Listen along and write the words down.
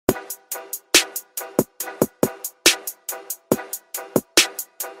Ain't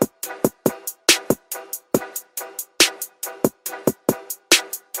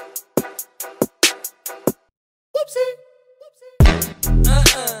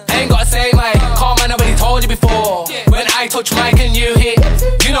gotta say, mate, calm man, nobody told you before. When I touch mic and you hit,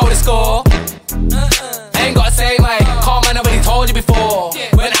 you know the score. Ain't gotta say, mate, calm man, nobody told you before.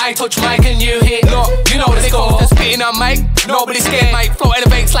 When I touch mic and you hit, look, you know the score. Spitting on mic, nobody's scared, mate. Flow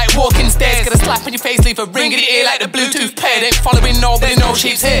elevates like walking stairs. Get a slap on your face, leave a ring in your ear like the Bluetooth pair. Ain't following nobody, no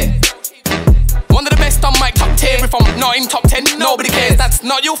sheep's here. One of the best on mic, top tier. If I'm not in top 10, nobody cares. That's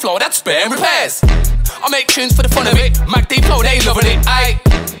not your flow, that's spare and repairs. I make tunes for the fun of it. Mac D flow, they loving it. I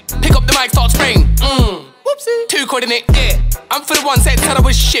pick up the mic, start spraying. Whoopsie, 2 quid in it. Yeah, I'm for the ones that said I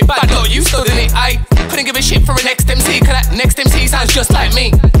was shit. Bad luck, you stood in it. I couldn't give a shit for a next MC, cause that next MC sounds just like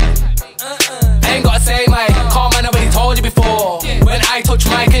me. Ain't gotta say, mate, calm man, nobody told you before. When I touch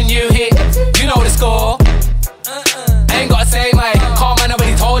mic and you hit, you know the score. Ain't gotta say, mate, calm man,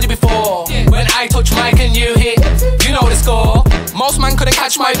 nobody told you before. When I touch mic and you hit, you know the score. Most man couldn't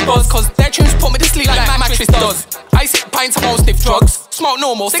catch my buzz, cause their tunes put me to sleep like my mattress does. I sip pints, I won't sniff drugs. Smoke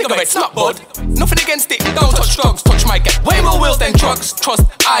normal, cigarettes, not bud. Nothing against it, don't touch drugs. Touch mic, get way more wheels than trucks. Trust,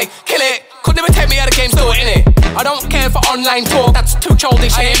 I kill it. Could never take me out of game, still in it. I don't care for online talk, that's too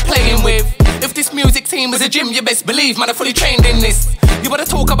childish, I ain't playing with. If this music team was a gym, you best believe, man, I'm fully trained in this. You better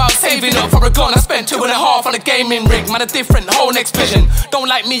talk about saving up for a gun. I spent 2.5 on a gaming rig, man, a different, whole next vision. Don't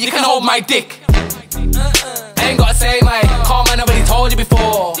like me, you can hold my dick. Ain't gotta say, mate, calm man, nobody told you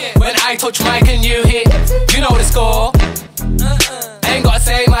before. When I touch mic and you hit, you know the score. Ain't gotta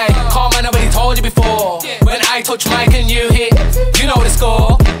say, mate, calm man, nobody told you before. When I touch mic and you hit, you know the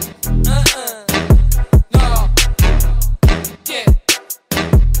score.